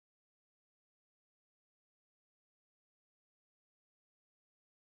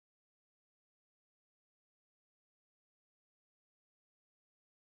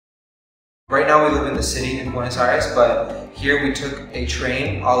Right now we live in the city in Buenos Aires, but here we took a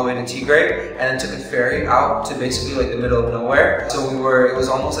train all the way to Tigre and then took a ferry out to basically like the middle of nowhere. So it was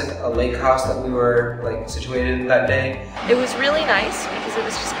almost like a lake house that we were like situated in that day. It was really nice because it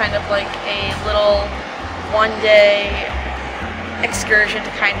was just kind of like a little one-day excursion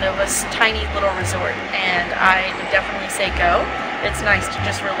to kind of a tiny little resort, and I would definitely say go. It's nice to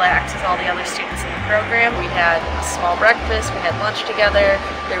just relax with all the other students in the program. We had a small breakfast, we had lunch together,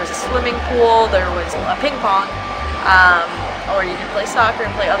 there was a swimming pool, there was a ping pong, or you could play soccer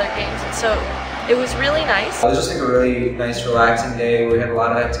and play other games, and so it was really nice. It was just like a really nice relaxing day. We had a lot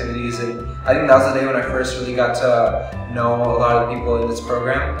of activities, and I think that was the day when I first really got to know a lot of the people in this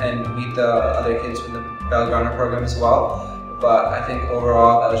program and meet the other kids from the Belgrano program as well. But I think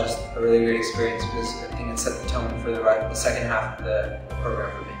overall that was just a really great experience because I think it set the tone for the second half of the program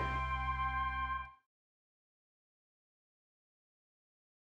for me.